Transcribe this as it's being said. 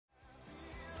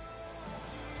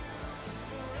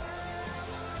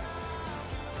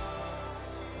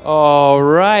All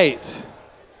right.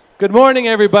 Good morning,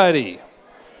 everybody.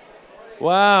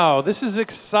 Wow, this is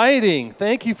exciting.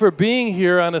 Thank you for being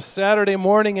here on a Saturday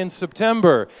morning in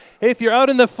September. Hey, if you're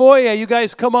out in the foyer, you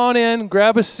guys come on in,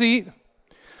 grab a seat.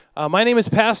 My name is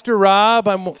Pastor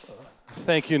Rob.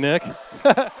 Thank you, Nick.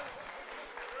 You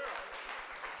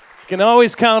can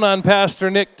always count on Pastor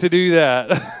Nick to do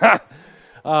that.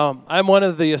 I'm one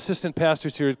of the assistant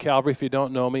pastors here at Calvary, if you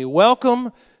don't know me.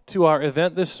 Welcome to our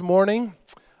event this morning.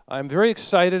 I'm very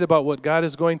excited about what God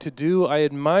is going to do. I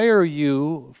admire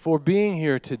you for being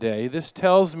here today. This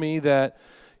tells me that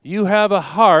you have a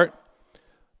heart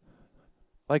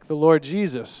like the Lord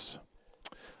Jesus.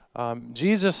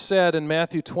 Jesus said in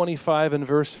Matthew 25 and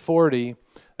verse 40,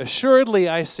 "Assuredly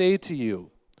I say to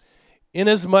you,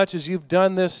 inasmuch as you've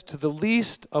done this to the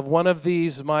least of one of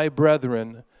these my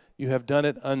brethren, you have done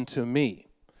it unto me."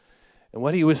 And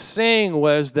what he was saying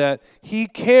was that he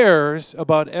cares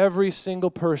about every single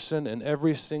person and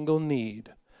every single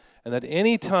need. And that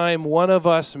any time one of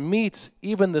us meets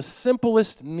even the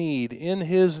simplest need in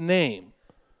his name,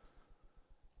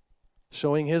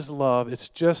 showing his love, it's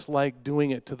just like doing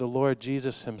it to the Lord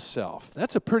Jesus himself.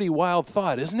 That's a pretty wild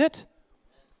thought, isn't it?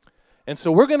 And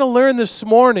so we're going to learn this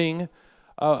morning,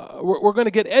 we're going to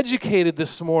get educated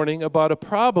this morning about a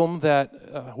problem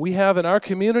that we have in our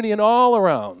community and all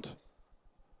around.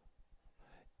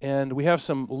 And we have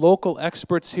some local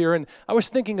experts here. And I was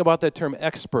thinking about that term,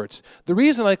 experts. The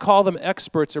reason I call them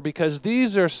experts are because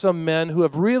these are some men who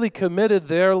have really committed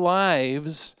their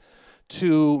lives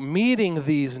to meeting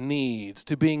these needs,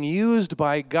 to being used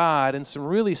by God in some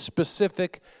really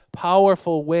specific,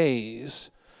 powerful ways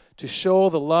to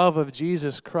show the love of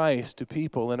Jesus Christ to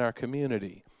people in our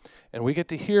community. And we get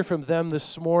to hear from them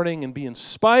this morning and be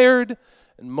inspired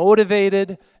and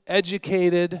motivated,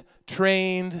 educated,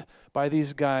 trained by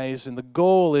these guys. And the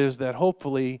goal is that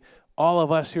hopefully all of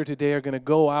us here today are going to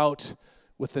go out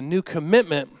with a new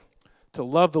commitment to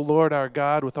love the Lord our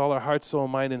God with all our heart, soul,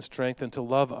 mind, and strength, and to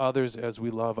love others as we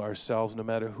love ourselves, no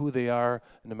matter who they are,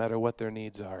 no matter what their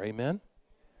needs are. Amen?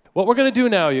 What we're going to do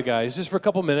now, you guys, just for a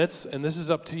couple minutes, and this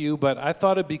is up to you, but I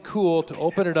thought it'd be cool to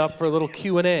open it up for a little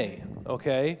Q&A,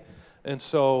 okay? And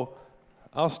so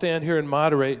I'll stand here and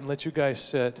moderate and let you guys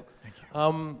sit.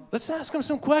 Let's ask them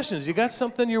some questions. You got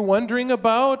something you're wondering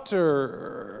about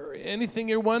or anything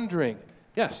you're wondering?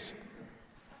 Yes.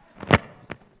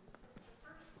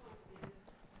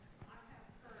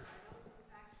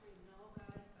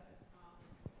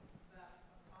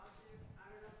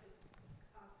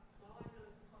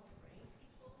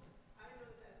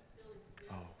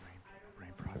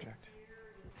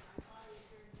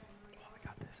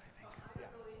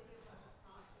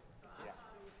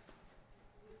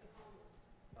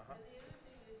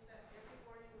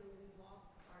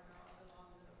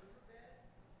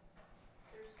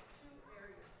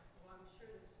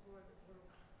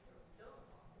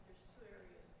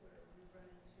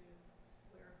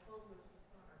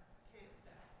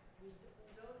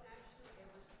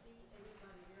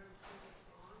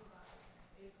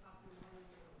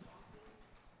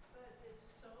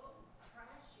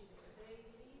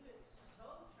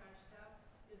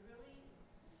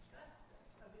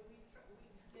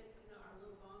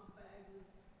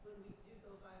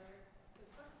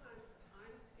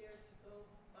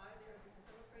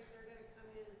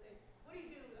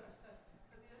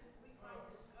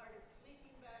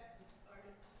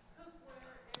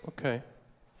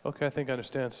 Okay, I think I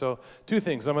understand. So two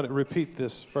things. I'm going to repeat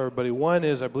this for everybody. One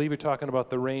is I believe you're talking about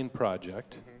the RAIN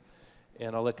project,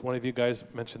 and I'll let one of you guys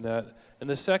mention that. And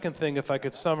the second thing, if I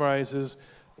could summarize, is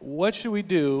what should we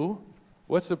do?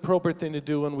 What's the appropriate thing to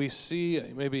do when we see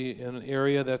maybe in an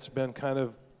area that's been kind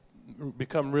of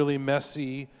become really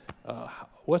messy?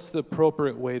 What's the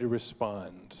appropriate way to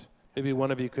respond? Maybe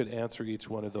one of you could answer each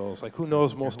one of those. Like, who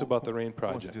knows most about the RAIN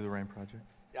project? Who wants to do the RAIN project?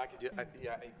 Yeah, I could do.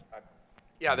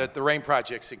 Yeah, the RAIN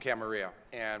Project's in Camarillo,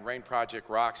 and RAIN Project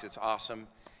rocks. It's awesome.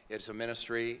 It's a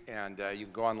ministry, and you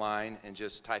can go online and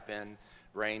just type in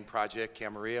RAIN Project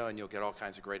Camarillo, and you'll get all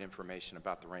kinds of great information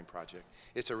about the RAIN Project.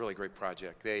 It's a really great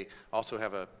project. They also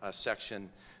have a section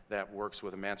that works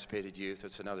with emancipated youth.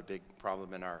 It's another big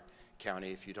problem in our county.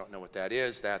 If you don't know what that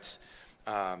is, that's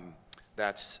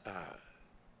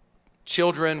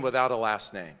children without a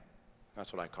last name.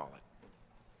 That's what I call it.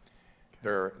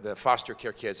 The foster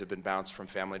care kids have been bounced from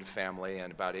family to family,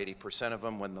 and about 80% of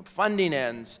them, when the funding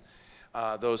ends,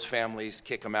 those families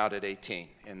kick them out at 18,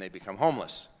 and they become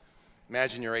homeless.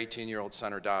 Imagine your 18-year-old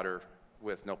son or daughter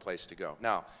with no place to go.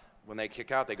 Now, when they kick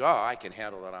out, they go, oh, I can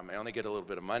handle it. I only get a little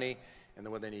bit of money, and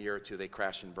then within a year or two, they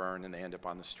crash and burn, and they end up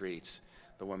on the streets.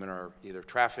 The women are either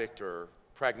trafficked or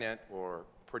pregnant or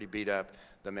pretty beat up.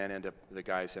 The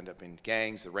guys end up in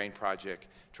gangs. The Rain Project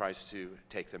tries to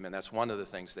take them in. That's one of the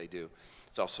things they do.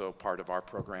 It's also part of our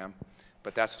program.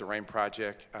 But that's the Rain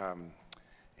Project.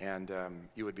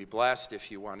 You would be blessed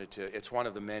if you wanted to. It's one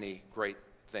of the many great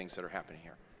things that are happening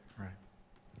here. Right.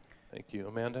 Thank you.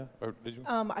 Amanda? Or did you?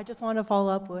 I just want to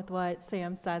follow up with what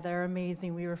Sam said. They're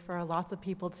amazing. We refer lots of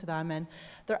people to them, and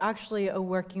they're actually a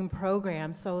working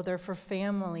program. So they're for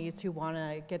families who want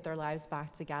to get their lives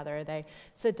back together. They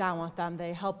sit down with them.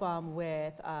 They help them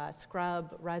with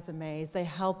scrub resumes. They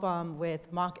help them with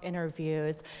mock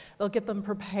interviews. They'll get them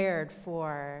prepared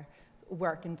for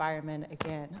work environment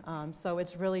again. So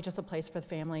it's really just a place for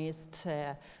families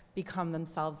to become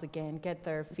themselves again, get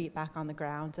their feet back on the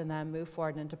ground, and then move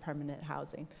forward into permanent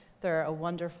housing. They're a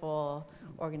wonderful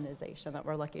organization that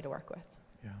we're lucky to work with.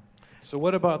 Yeah. So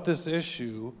what about this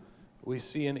issue? We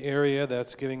see an area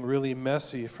that's getting really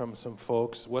messy from some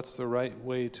folks. What's the right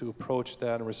way to approach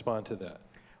that and respond to that?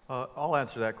 I'll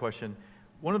answer that question.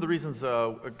 One of the reasons,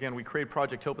 again, we created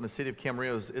Project Hope in the city of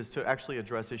Camarillo is to actually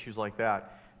address issues like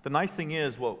that. The nice thing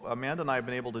is, what Amanda and I have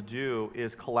been able to do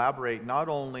is collaborate not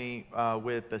only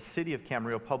with the city of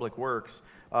Camarillo Public Works,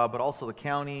 but also the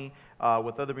county,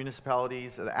 with other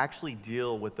municipalities that actually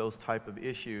deal with those type of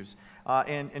issues.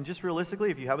 And just realistically,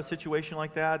 if you have a situation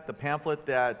like that, the pamphlet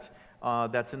that's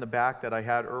in the back that I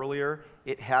had earlier,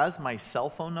 it has my cell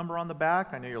phone number on the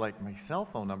back. I know you're like, my cell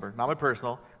phone number, not my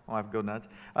personal. I don't have to go nuts.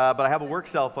 But I have a work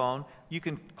cell phone. You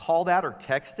can call that or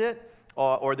text it.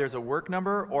 Or there's a work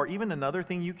number, or even another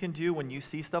thing you can do when you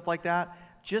see stuff like that,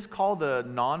 just call the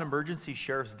non-emergency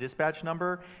sheriff's dispatch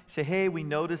number. Say, hey, we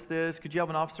noticed this. Could you have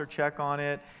an officer check on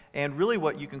it? And really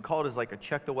what you can call it is like a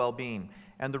check the well-being.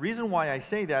 And the reason why I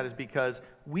say that is because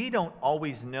we don't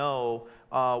always know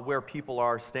where people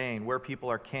are staying, where people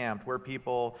are camped, where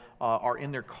people are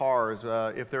in their cars,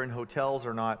 if they're in hotels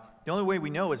or not. The only way we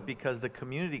know is because the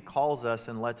community calls us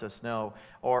and lets us know,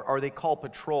 or they call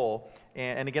patrol.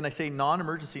 And again, I say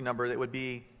non-emergency number. That would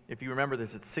be, if you remember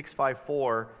this, it's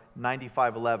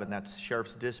 654-9511. That's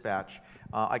Sheriff's Dispatch.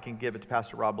 I can give it to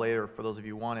Pastor Rob later for those of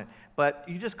you who want it. But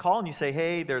you just call and you say,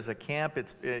 hey, there's a camp.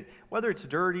 Whether it's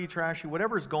dirty, trashy,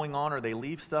 whatever's going on, or they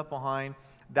leave stuff behind,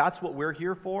 that's what we're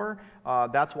here for.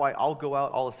 That's why I'll go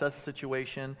out, I'll assess the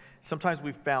situation. Sometimes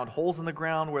we've found holes in the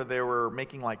ground where they were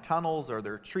making like tunnels or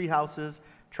they're tree houses.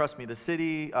 Trust me, the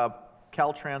city,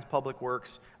 Caltrans, Public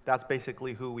Works, that's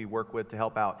basically who we work with to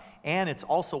help out. And it's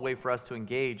also a way for us to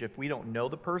engage. If we don't know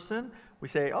the person, we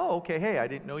say, oh, okay, hey, I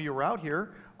didn't know you were out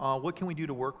here. What can we do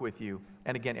to work with you?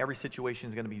 And again, every situation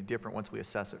is going to be different once we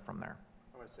assess it from there.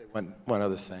 I want to say one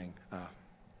other thing.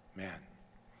 Man.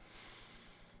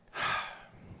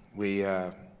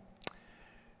 Where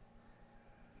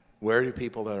do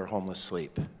people that are homeless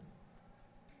sleep?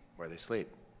 Where they sleep.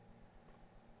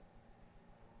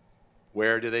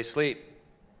 Where do they sleep?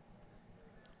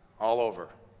 All over,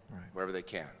 Right. Wherever they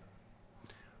can.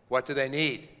 What do they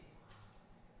need?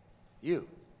 You.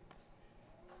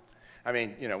 I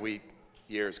mean,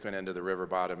 years going into the river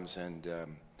bottoms, and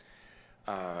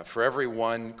for every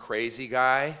one crazy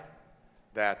guy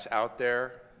that's out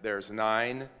there, there's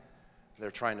 9.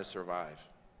 They're trying to survive.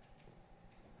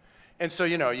 And so,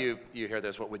 you hear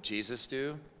this, what would Jesus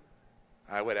do?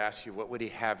 I would ask you, what would he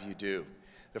have you do?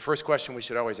 The first question we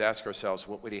should always ask ourselves,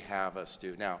 what would he have us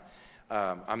do? Now,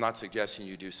 I'm not suggesting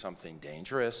you do something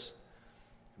dangerous,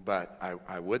 but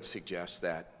I would suggest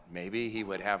that maybe he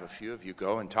would have a few of you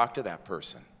go and talk to that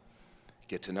person,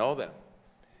 get to know them.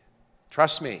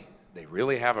 Trust me, they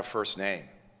really have a first name,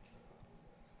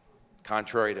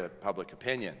 contrary to public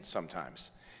opinion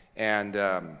sometimes. And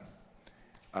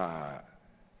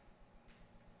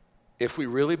if we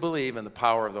really believe in the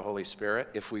power of the Holy Spirit,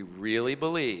 if we really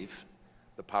believe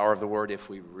the power of the Word, if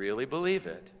we really believe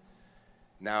it,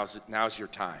 now's your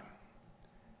time.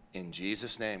 In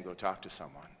Jesus' name, go talk to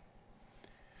someone.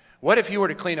 What if you were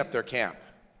to clean up their camp?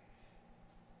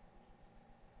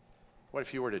 What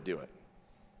if you were to do it?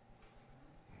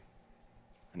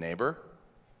 A neighbor?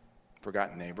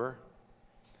 Forgotten neighbor?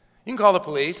 You can call the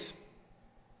police.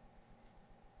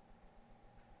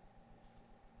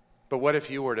 But what if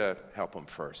you were to help them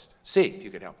first? See if you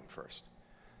could help them first.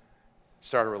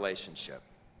 Start a relationship.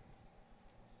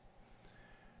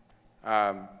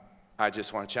 I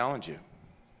just want to challenge you.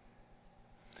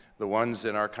 The ones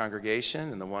in our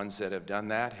congregation and the ones that have done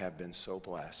that have been so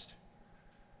blessed.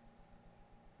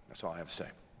 That's all I have to say.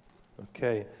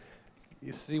 Okay.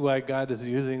 You see why God is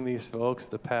using these folks,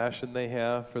 the passion they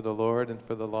have for the Lord and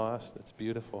for the lost? That's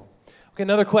beautiful. Okay,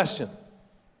 another question.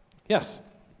 Yes?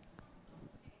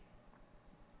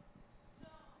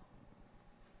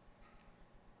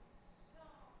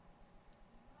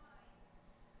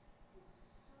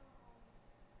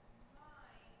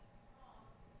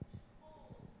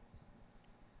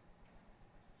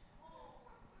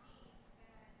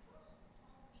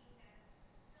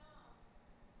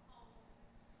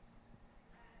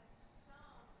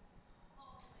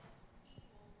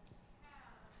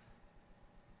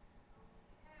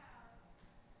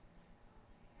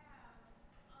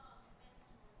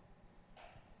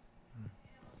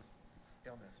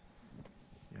 illness.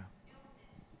 Yeah.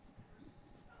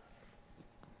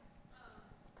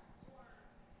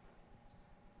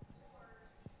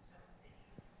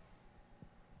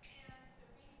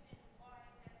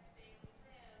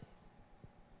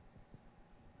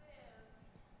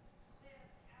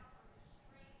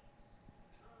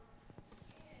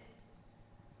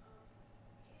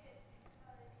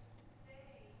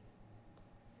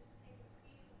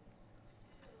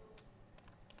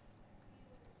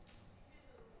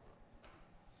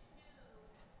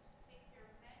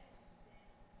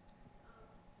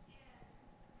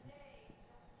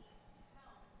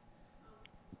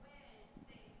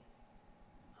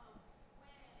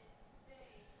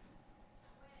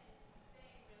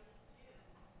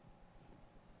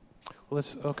 Well,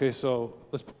 so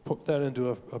let's put that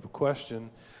into a question.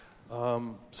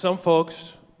 Some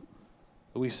folks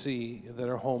that we see that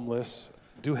are homeless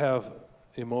do have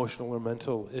emotional or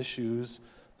mental issues.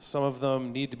 Some of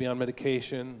them need to be on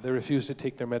medication. They refuse to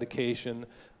take their medication.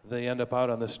 They end up out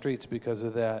on the streets because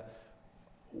of that.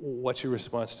 What's your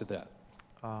response to that?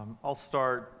 I'll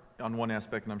start on one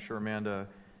aspect, and I'm sure Amanda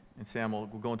and Sam will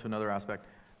go into another aspect.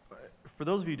 For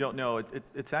those of you who don't know,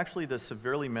 it's actually the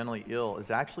severely mentally ill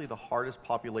is actually the hardest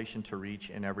population to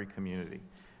reach in every community.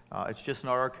 It's just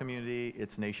not our community,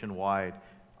 it's nationwide.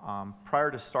 Prior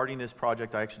to starting this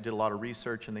project, I actually did a lot of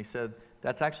research, and they said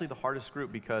that's actually the hardest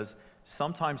group because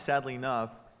sometimes, sadly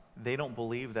enough, they don't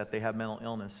believe that they have mental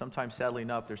illness. Sometimes, sadly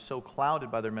enough, they're so clouded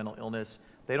by their mental illness,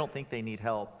 they don't think they need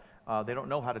help. They don't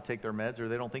know how to take their meds, or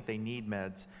they don't think they need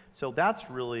meds. So that's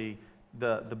really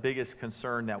the biggest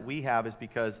concern that we have, is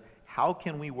because how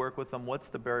can we work with them? What's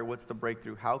the barrier? What's the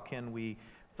breakthrough? How can we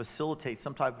facilitate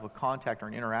some type of a contact or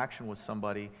an interaction with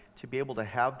somebody to be able to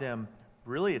have them,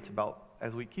 really it's about,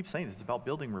 as we keep saying, it's about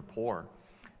building rapport.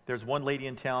 There's one lady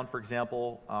in town, for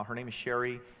example, her name is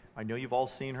Sherry. I know you've all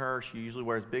seen her. She usually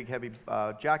wears big, heavy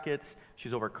jackets.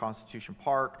 She's over at Constitution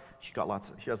Park. She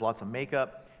has lots of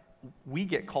makeup. We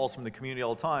get calls from the community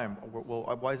all the time.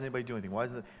 Well, why isn't anybody doing anything? Why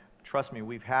isn't it? Trust me,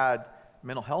 we've had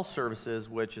mental health services,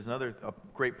 which is another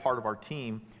great part of our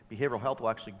team. Behavioral health will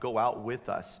actually go out with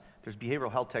us. There's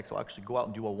behavioral health techs will actually go out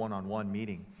and do a one-on-one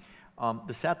meeting.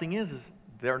 The sad thing is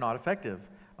they're not effective.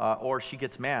 Or she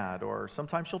gets mad, or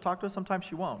sometimes she'll talk to us, sometimes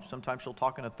she won't. Sometimes she'll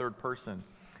talk in a third person.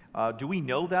 Do we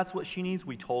know that's what she needs?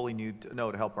 We totally need to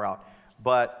know to help her out.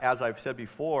 But as I've said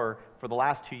before, for the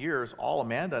last 2 years, all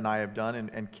Amanda and I have done,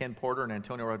 and Ken Porter and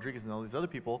Antonio Rodriguez and all these other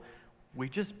people, we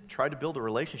just tried to build a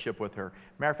relationship with her.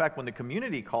 Matter of fact, when the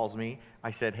community calls me,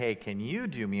 I said, hey, can you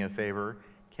do me a favor?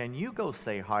 Can you go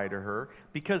say hi to her?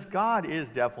 Because God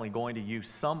is definitely going to use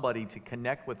somebody to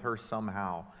connect with her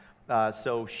somehow.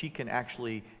 So she can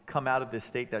actually come out of this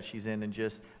state that she's in and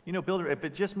just, build her. If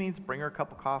it just means bring her a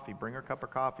cup of coffee, bring her a cup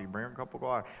of coffee, bring her a cup of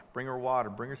water, bring her water,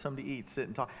 bring her something to eat, sit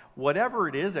and talk. Whatever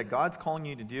it is that God's calling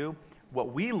you to do,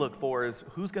 what we look for is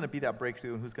who's going to be that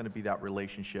breakthrough and who's going to be that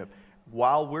relationship.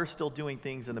 While we're still doing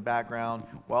things in the background,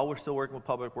 while we're still working with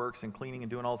Public Works and cleaning and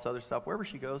doing all this other stuff, wherever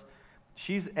she goes,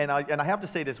 and I have to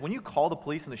say this, when you call the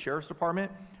police and the sheriff's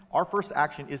department, our first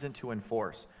action isn't to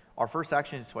enforce. Our first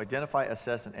action is to identify,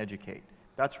 assess, and educate.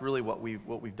 That's really what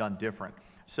we've done different.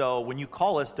 So when you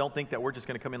call us, don't think that we're just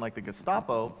going to come in like the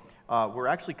Gestapo. We're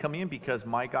actually coming in because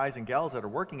my guys and gals that are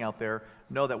working out there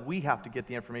know that we have to get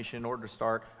the information in order to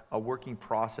start a working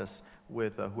process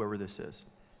with whoever this is.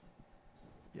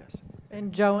 Yes.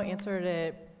 And Joe answered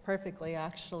it perfectly,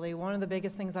 actually. One of the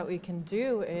biggest things that we can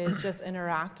do is just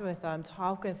interact with them,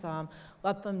 talk with them,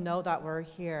 let them know that we're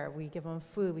here. We give them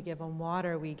food, we give them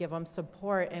water, we give them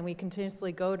support, and we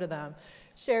continuously go to them.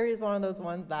 Sherry is one of those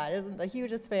ones that isn't the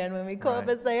hugest fan when we go up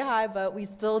and say hi, but we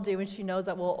still do, and she knows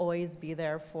that we'll always be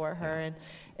there for her. And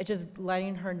it's just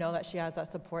letting her know that she has that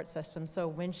support system. So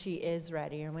when she is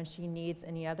ready and when she needs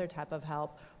any other type of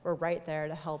help, we're right there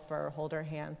to help her, hold her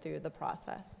hand through the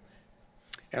process.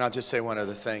 And I'll just say one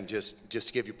other thing, just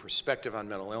to give you perspective on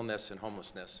mental illness and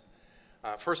homelessness.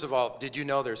 First of all, did you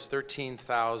know there's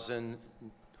 13,000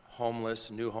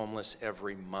 new homeless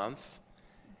every month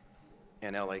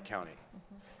in LA County?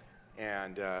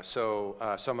 And so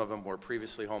some of them were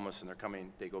previously homeless, and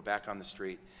they go back on the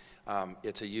street.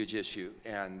 It's a huge issue.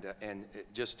 And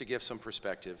just to give some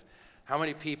perspective, how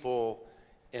many people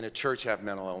in a church have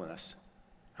mental illness?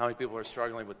 How many people are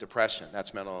struggling with depression?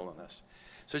 That's mental illness.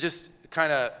 So just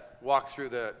kind of walk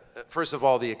through first of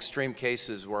all, the extreme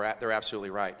cases, they're absolutely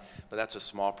right, but that's a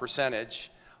small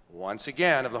percentage, once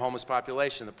again, of the homeless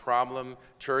population. The problem,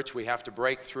 church, we have to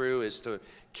break through is to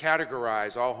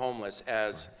categorize all homeless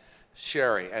as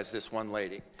Sherry, as this one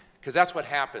lady, because that's what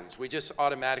happens. We just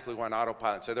automatically want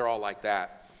autopilot and say they're all like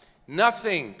that.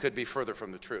 Nothing could be further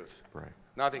from the truth. Right.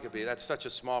 Nothing could be. That's such a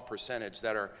small percentage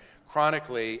that are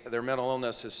chronically, their mental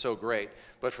illness is so great.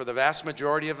 But for the vast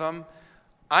majority of them,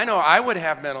 I know I would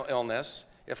have mental illness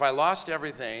if I lost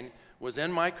everything, was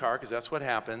in my car, because that's what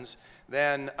happens.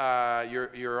 Then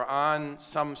you're on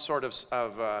some sort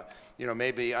of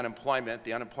maybe unemployment.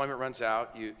 The unemployment runs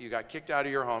out. You got kicked out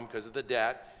of your home because of the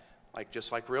debt,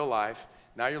 just like real life.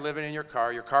 Now you're living in your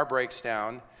car breaks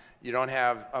down. You don't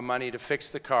have money to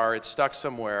fix the car. It's stuck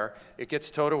somewhere. It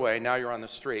gets towed away. Now you're on the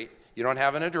street. You don't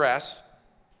have an address.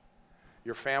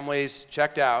 Your family's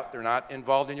checked out. They're not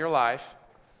involved in your life.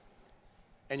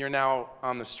 And you're now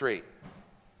on the street.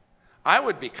 I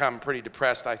would become pretty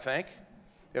depressed, I think,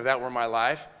 if that were my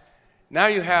life. Now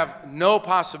you have no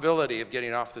possibility of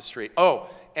getting off the street. Oh,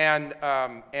 and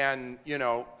I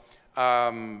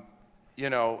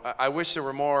wish there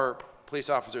were more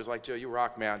police officers like Joe. You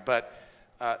rock, man. But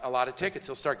a lot of tickets.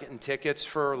 They'll start getting tickets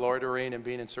for loitering and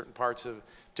being in certain parts of,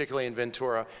 particularly in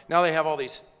Ventura. Now they have all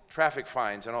these traffic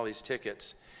fines and all these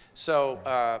tickets.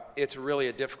 So it's really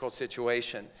a difficult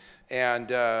situation.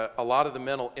 And a lot of the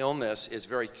mental illness is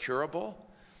very curable.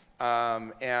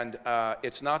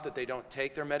 It's not that they don't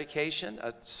take their medication.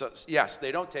 Yes,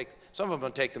 they don't take, some of them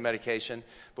don't take the medication.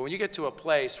 But when you get to a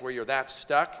place where you're that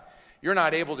stuck, you're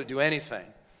not able to do anything.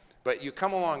 But you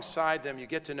come alongside them, you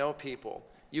get to know people.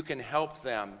 You can help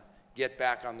them get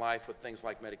back on life with things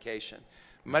like medication.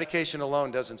 Medication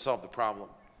alone doesn't solve the problem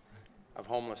of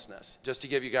homelessness. Just to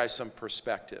give you guys some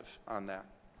perspective on that.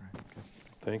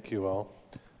 Thank you all.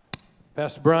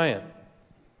 Pastor Brian.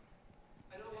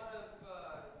 I know a lot of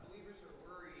believers are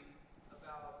worried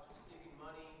about just giving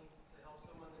money to help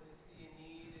someone that they see in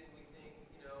need, and we think,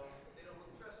 they don't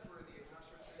look trustworthy, I'm not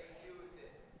sure what they're going to do with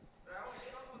it. But I always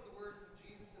struggle with the words of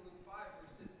Jesus in Luke 5, where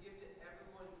he says, give to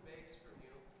everyone who begs from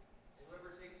you, and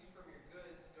whoever takes from your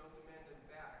goods, don't demand them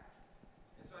back.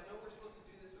 And so I know we're supposed to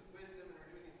do this with wisdom, and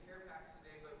we're doing these care packs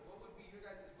today, but what would be your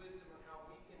guys' wisdom on how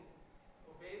we can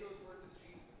obey those words of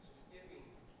Jesus, just giving,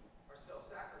 our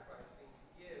self-sacrificing to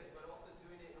give, but also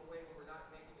doing it in a way where we're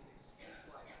not making an excuse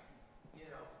like,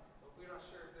 we're not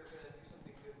sure if they're going to do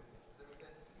something good with it. Does that make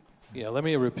sense? Yeah, let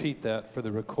me repeat that for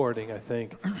the recording, I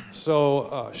think.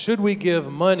 So, should we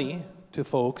give money to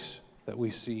folks that we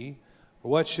see?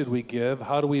 What should we give?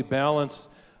 How do we balance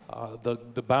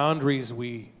the boundaries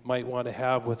we might want to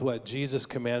have with what Jesus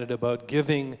commanded about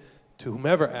giving to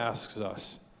whomever asks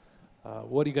us?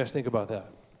 What do you guys think about that?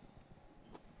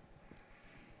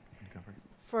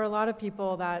 For a lot of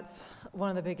people, that's one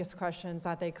of the biggest questions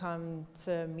that they come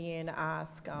to me and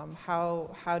ask,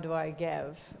 how do I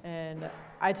give? And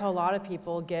I tell a lot of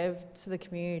people, give to the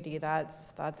community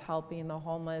that's helping the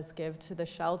homeless, give to the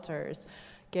shelters,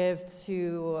 give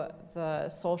to the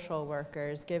social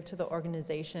workers, give to the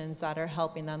organizations that are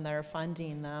helping them, that are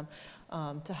funding them,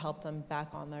 to help them back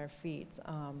on their feet.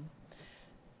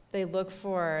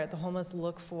 The homeless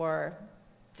look for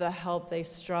the help. They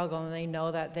struggle, and they know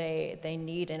that they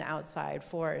need an outside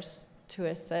force to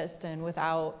assist, and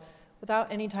without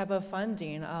any type of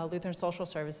funding. Lutheran Social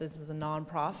Services is a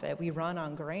nonprofit. We run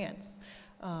on grants.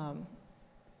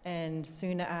 And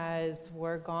soon as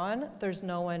we're gone, there's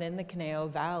no one in the Conejo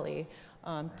Valley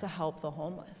to help the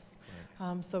homeless.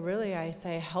 So really, I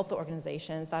say help the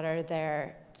organizations that are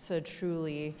there to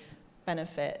truly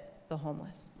benefit the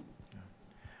homeless.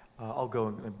 I'll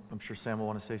go. I'm sure Sam will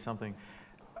want to say something.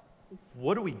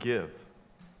 What do we give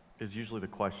is usually the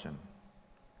question.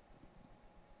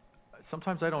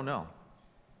 Sometimes I don't know.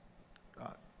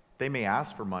 They may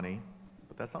ask for money,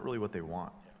 but that's not really what they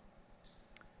want.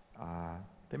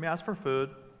 They may ask for food.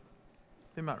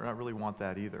 They might not really want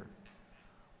that either.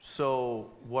 So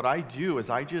what I do is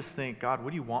I just think, God,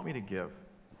 what do you want me to give?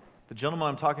 The gentleman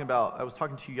I'm talking about, I was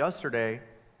talking to yesterday,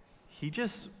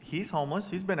 he's homeless.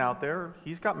 He's been out there.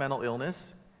 He's got mental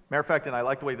illness. Matter of fact, and I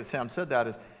like the way that Sam said that,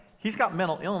 is he's got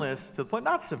mental illness to the point,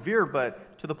 not severe,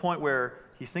 but to the point where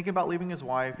he's thinking about leaving his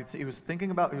wife. He was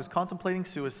contemplating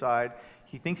suicide.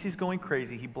 He thinks he's going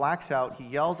crazy. He blacks out. He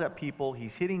yells at people.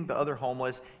 He's hitting the other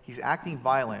homeless. He's acting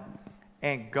violent.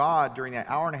 And God, during that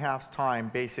hour and a half's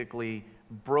time, basically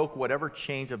broke whatever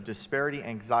chains of disparity,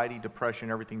 anxiety,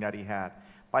 depression, everything that he had.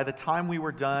 By the time we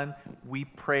were done, we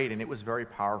prayed, and it was very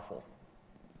powerful.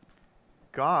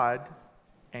 God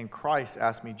and Christ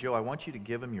asked me, Joe, I want you to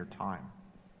give him your time.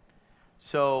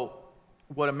 So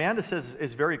what Amanda says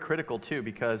is very critical too,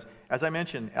 because as I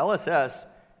mentioned, LSS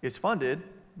is funded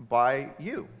by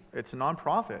you. It's a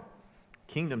nonprofit.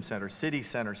 Kingdom Center, City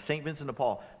Center, St. Vincent de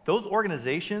Paul. Those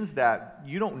organizations that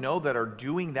you don't know that are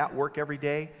doing that work every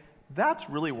day, that's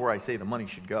really where I say the money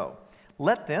should go.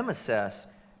 Let them assess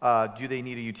Do they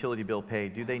need a utility bill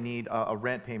paid? Do they need a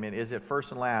rent payment? Is it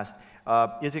first and last?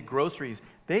 Is it groceries?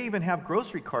 They even have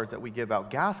grocery cards that we give out,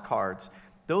 gas cards.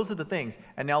 Those are the things.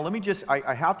 And now let me just,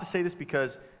 I have to say this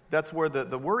because that's where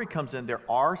the worry comes in. There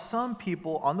are some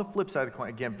people on the flip side of the coin,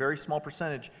 again, very small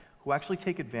percentage, who actually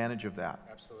take advantage of that.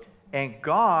 Absolutely. And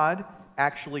God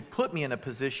actually put me in a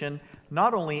position,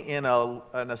 not only in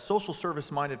a social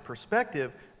service-minded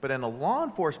perspective, but in a law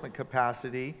enforcement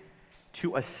capacity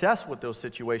to assess what those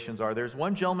situations are. There's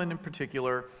one gentleman in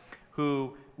particular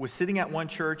who was sitting at one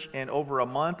church, and over a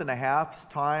month and a half's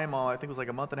time, I think it was like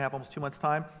a month and a half, almost 2 months'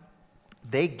 time,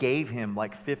 they gave him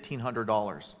like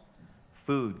 $1,500.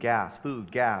 Food, gas,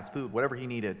 whatever he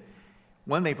needed.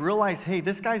 When they realized, hey,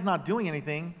 this guy's not doing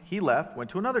anything, he left, went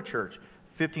to another church.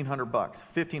 $1,500,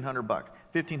 $1,500,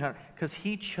 $1,500, because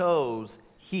he chose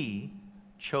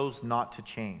not to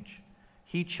change.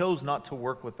 He chose not to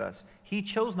work with us. He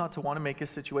chose not to want to make his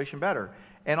situation better.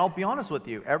 And I'll be honest with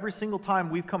you, every single time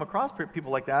we've come across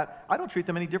people like that, I don't treat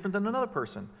them any different than another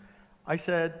person. I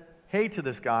said, hey, to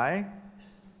this guy,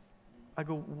 I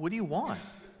go, what do you want?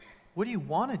 What do you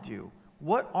want to do?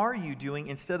 What are you doing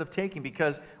instead of taking?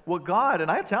 Because what God,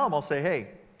 and I tell him, I'll say, hey,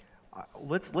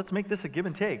 let's make this a give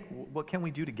and take. What can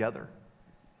we do together?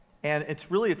 And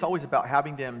it's always about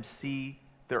having them see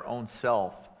their own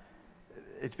self.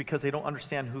 It's because they don't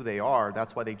understand who they are.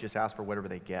 That's why they just ask for whatever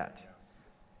they get.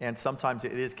 And sometimes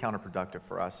it is counterproductive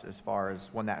for us as far as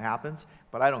when that happens.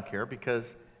 But I don't care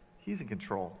because he's in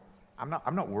control. I'm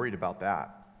not worried about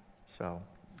that. So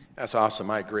that's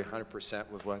awesome. I agree 100%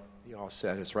 with what you all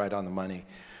said. It's right on the money.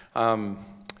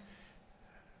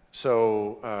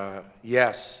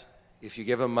 Yes, if you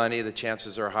give them money, the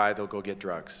chances are high they'll go get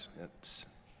drugs. That's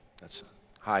a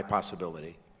high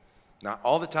possibility. Not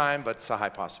all the time, but it's a high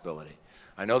possibility.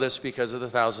 I know this because of the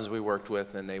thousands we worked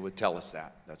with, and they would tell us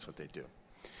that. That's what they do.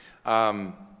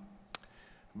 How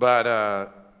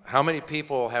many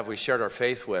people have we shared our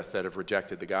faith with that have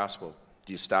rejected the gospel?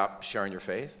 Do you stop sharing your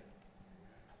faith?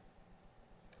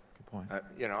 Good point.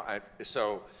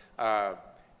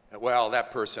 Well,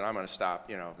 that person, I'm going to stop.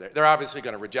 They're obviously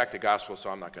going to reject the gospel, so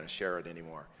I'm not going to share it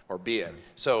anymore, or be it.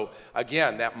 So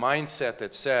again, that mindset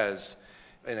that says,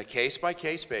 in a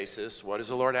case-by-case basis, what is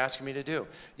the Lord asking me to do?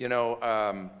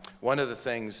 One of the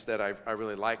things that I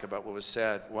really like about what was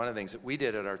said, one of the things that we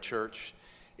did at our church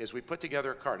is we put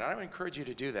together a card. And I would encourage you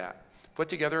to do that. Put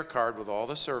together a card with all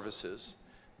the services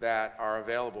that are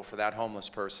available for that homeless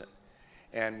person.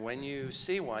 And when you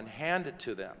see one, hand it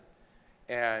to them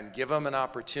and give them an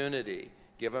opportunity.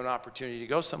 Give them an opportunity to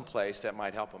go someplace that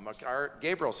might help them. Our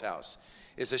Gabriel's House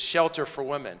is a shelter for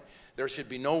women. There should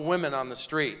be no women on the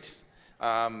street.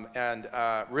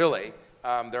 Really,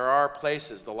 there are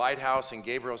places, the Lighthouse and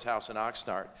Gabriel's House in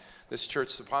Oxnard. This church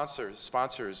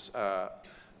sponsors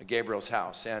Gabriel's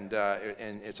House, and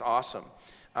it's awesome.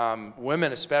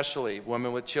 Women especially,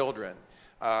 women with children,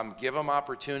 give them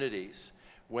opportunities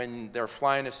when they're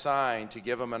flying a sign to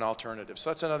give them an alternative. So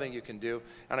that's another thing you can do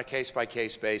on a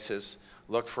case-by-case basis.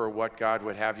 Look for what God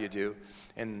would have you do.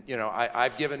 And,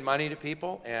 I've given money to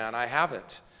people, and I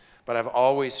haven't. But I've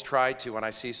always tried to, when I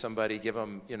see somebody, give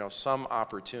them, some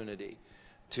opportunity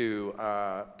to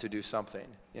do something.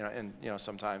 And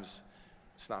sometimes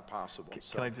it's not possible.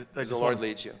 So as the Lord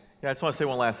leads you. Yeah, I just want to say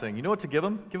one last thing. You know what to give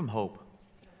them? Give them hope.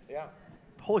 Yeah.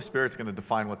 The Holy Spirit's going to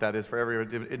define what that is for every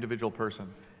individual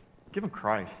person. Give them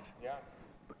Christ. Yeah.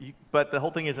 But the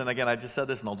whole thing is, and again, I just said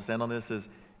this, and I'll just end on this, is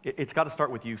it's got to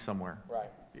start with you somewhere. Right.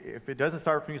 If it doesn't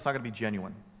start from you, it's not going to be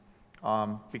genuine.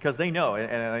 Because they know,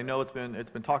 and I know it's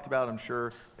been talked about. I'm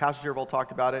sure pastors here have all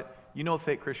talked about it. You know a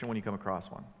fake Christian when you come across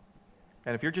one.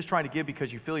 And if you're just trying to give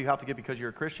because you feel you have to give because you're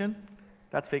a Christian,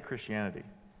 that's fake Christianity.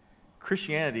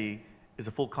 Christianity is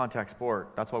a full contact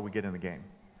sport. That's why we get in the game.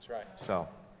 That's right. So,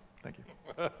 thank you.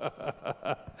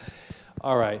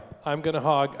 All right, I'm going to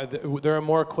hog. There are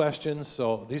more questions,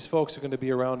 so these folks are going to be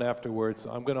around afterwards.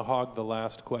 I'm going to hog the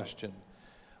last question.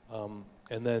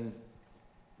 And then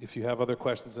if you have other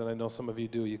questions, and I know some of you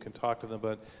do, you can talk to them.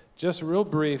 But just real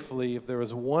briefly, if there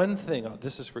was one thing,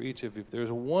 this is for each of you, if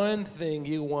there's one thing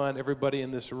you want everybody in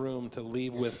this room to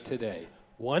leave with today,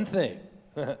 one thing,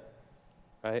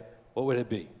 right, what would it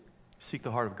be? Seek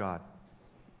the heart of God.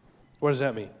 What does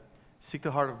that mean? Seek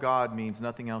the heart of God means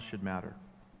nothing else should matter.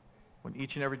 When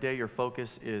each and every day your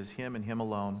focus is Him and Him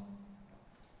alone,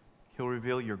 He'll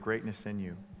reveal your greatness in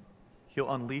you.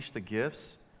 He'll unleash the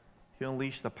gifts. He'll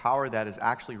unleash the power that is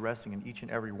actually resting in each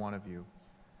and every one of you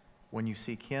when you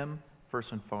seek Him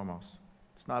first and foremost.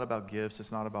 It's not about gifts.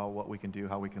 It's not about what we can do,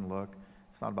 how we can look.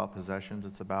 It's not about possessions.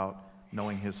 It's about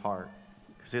knowing His heart,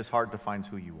 because His heart defines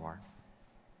who you are.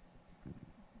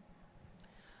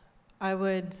 I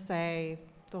would say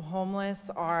the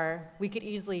homeless we could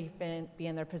easily be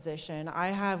in their position. I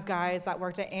have guys that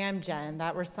worked at Amgen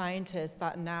that were scientists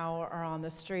that now are on the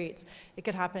streets. It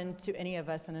could happen to any of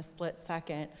us in a split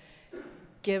second.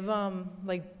 Give them,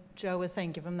 like Joe was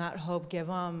saying, give them that hope, give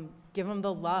them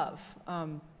the love.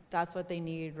 That's what they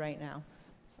need right now.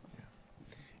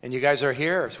 And you guys are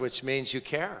here, which means you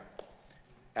care.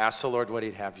 Ask the Lord what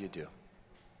he'd have you do.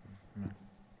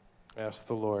 Ask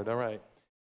the Lord. All right.